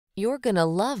You're gonna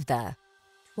love the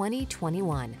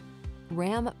 2021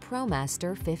 Ram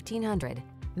ProMaster 1500.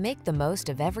 Make the most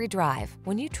of every drive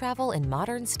when you travel in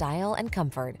modern style and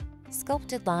comfort.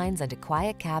 Sculpted lines and a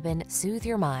quiet cabin soothe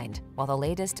your mind, while the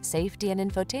latest safety and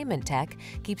infotainment tech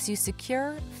keeps you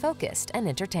secure, focused, and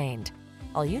entertained.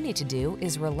 All you need to do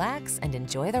is relax and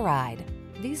enjoy the ride.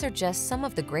 These are just some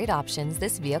of the great options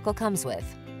this vehicle comes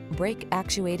with: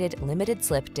 brake-actuated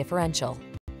limited-slip differential.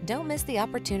 Don't miss the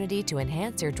opportunity to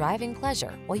enhance your driving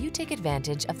pleasure while you take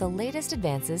advantage of the latest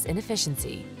advances in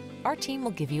efficiency. Our team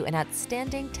will give you an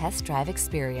outstanding test drive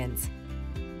experience.